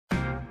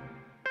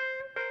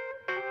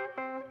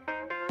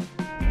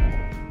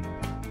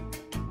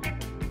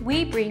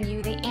we bring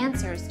you the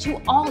answers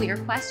to all your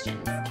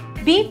questions.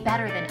 Be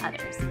better than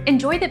others.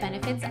 Enjoy the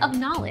benefits of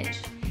knowledge.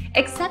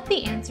 Accept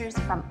the answers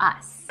from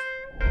us.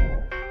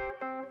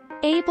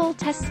 Abel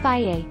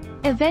Tesfaye.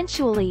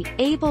 Eventually,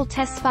 Abel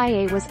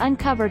Tesfaye was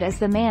uncovered as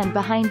the man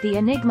behind the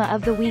enigma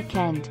of The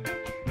Weeknd.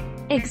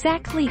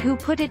 Exactly who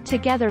put it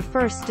together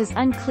first is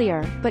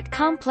unclear, but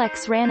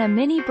Complex ran a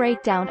mini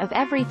breakdown of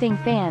everything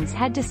fans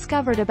had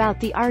discovered about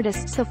the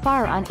artist so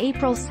far on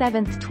April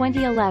 7,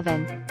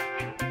 2011.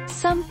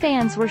 Some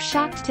fans were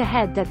shocked to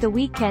hear that The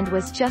Weeknd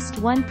was just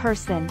one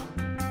person.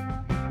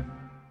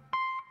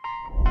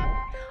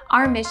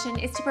 Our mission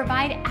is to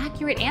provide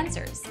accurate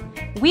answers.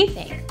 We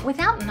think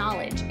without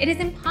knowledge, it is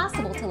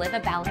impossible to live a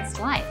balanced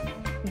life.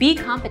 Be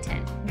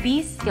competent,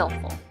 be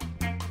skillful.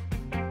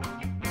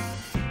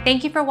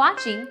 Thank you for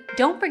watching.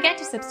 Don't forget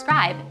to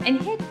subscribe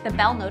and hit the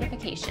bell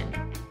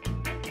notification.